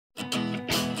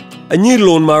A new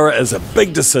lawnmower is a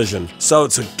big decision, so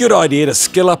it's a good idea to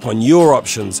skill up on your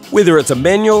options, whether it's a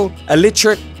manual,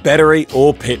 electric, battery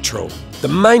or petrol. The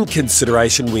main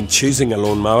consideration when choosing a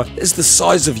lawnmower is the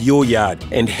size of your yard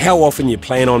and how often you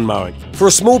plan on mowing. For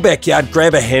a small backyard,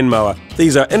 grab a hand mower.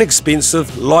 These are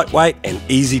inexpensive, lightweight and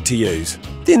easy to use.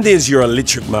 Then there's your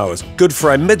electric mowers, good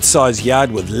for a mid-sized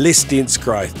yard with less dense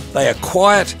growth. They are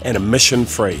quiet and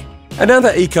emission-free.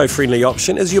 Another eco-friendly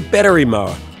option is your battery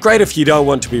mower. Great if you don't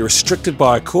want to be restricted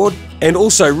by a cord, and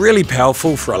also really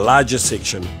powerful for a larger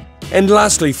section. And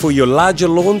lastly, for your larger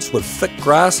lawns with thick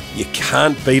grass, you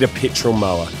can't beat a petrol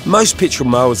mower. Most petrol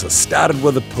mowers are started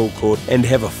with a pull cord and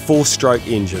have a 4-stroke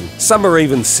engine. Some are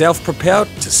even self-propelled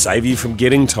to save you from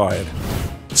getting tired.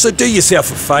 So do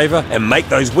yourself a favour and make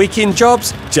those weekend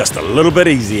jobs just a little bit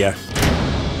easier.